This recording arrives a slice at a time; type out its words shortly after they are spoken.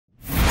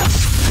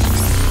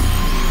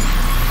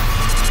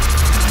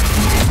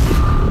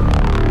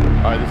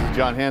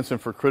John Hansen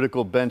for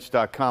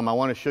Criticalbench.com. I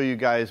want to show you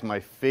guys my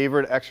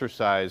favorite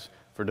exercise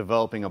for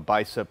developing a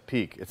bicep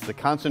peak. It's the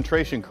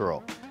concentration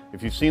curl.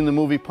 If you've seen the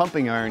movie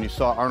Pumping Iron, you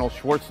saw Arnold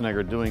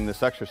Schwarzenegger doing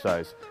this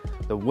exercise.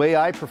 The way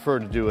I prefer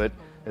to do it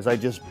is I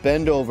just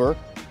bend over,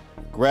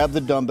 grab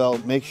the dumbbell,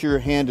 make sure your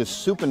hand is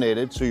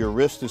supinated so your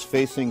wrist is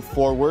facing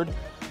forward.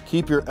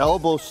 Keep your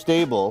elbow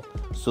stable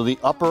so the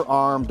upper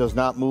arm does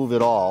not move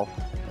at all,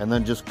 and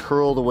then just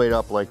curl the weight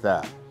up like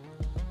that.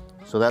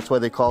 So that's why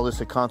they call this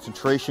a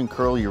concentration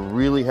curl. You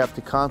really have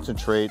to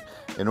concentrate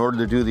in order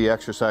to do the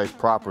exercise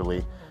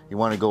properly. You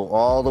want to go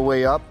all the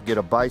way up, get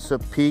a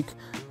bicep peak,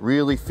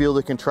 really feel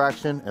the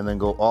contraction, and then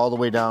go all the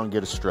way down and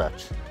get a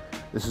stretch.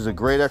 This is a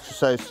great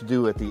exercise to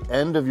do at the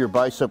end of your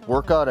bicep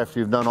workout after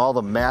you've done all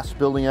the mass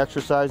building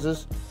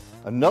exercises.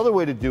 Another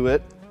way to do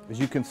it is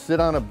you can sit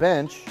on a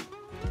bench,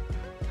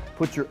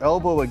 put your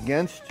elbow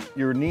against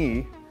your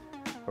knee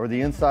or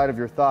the inside of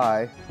your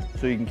thigh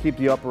so you can keep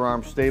the upper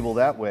arm stable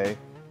that way,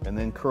 and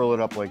then curl it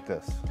up like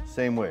this,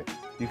 same way.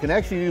 You can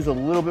actually use a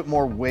little bit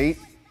more weight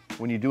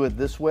when you do it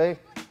this way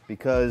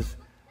because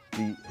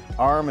the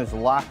arm is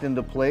locked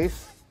into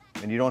place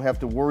and you don't have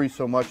to worry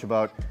so much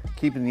about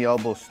keeping the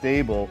elbow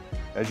stable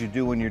as you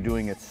do when you're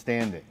doing it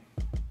standing.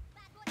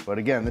 But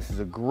again, this is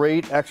a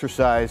great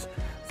exercise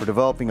for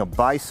developing a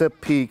bicep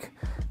peak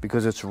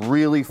because it's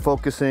really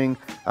focusing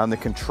on the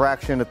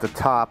contraction at the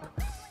top,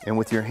 and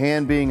with your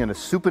hand being in a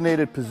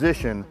supinated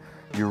position,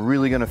 you're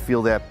really going to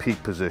feel that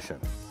peak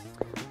position.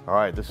 All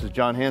right, this is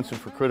John Hansen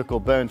for Critical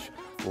Bench.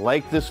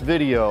 Like this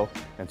video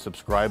and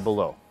subscribe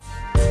below.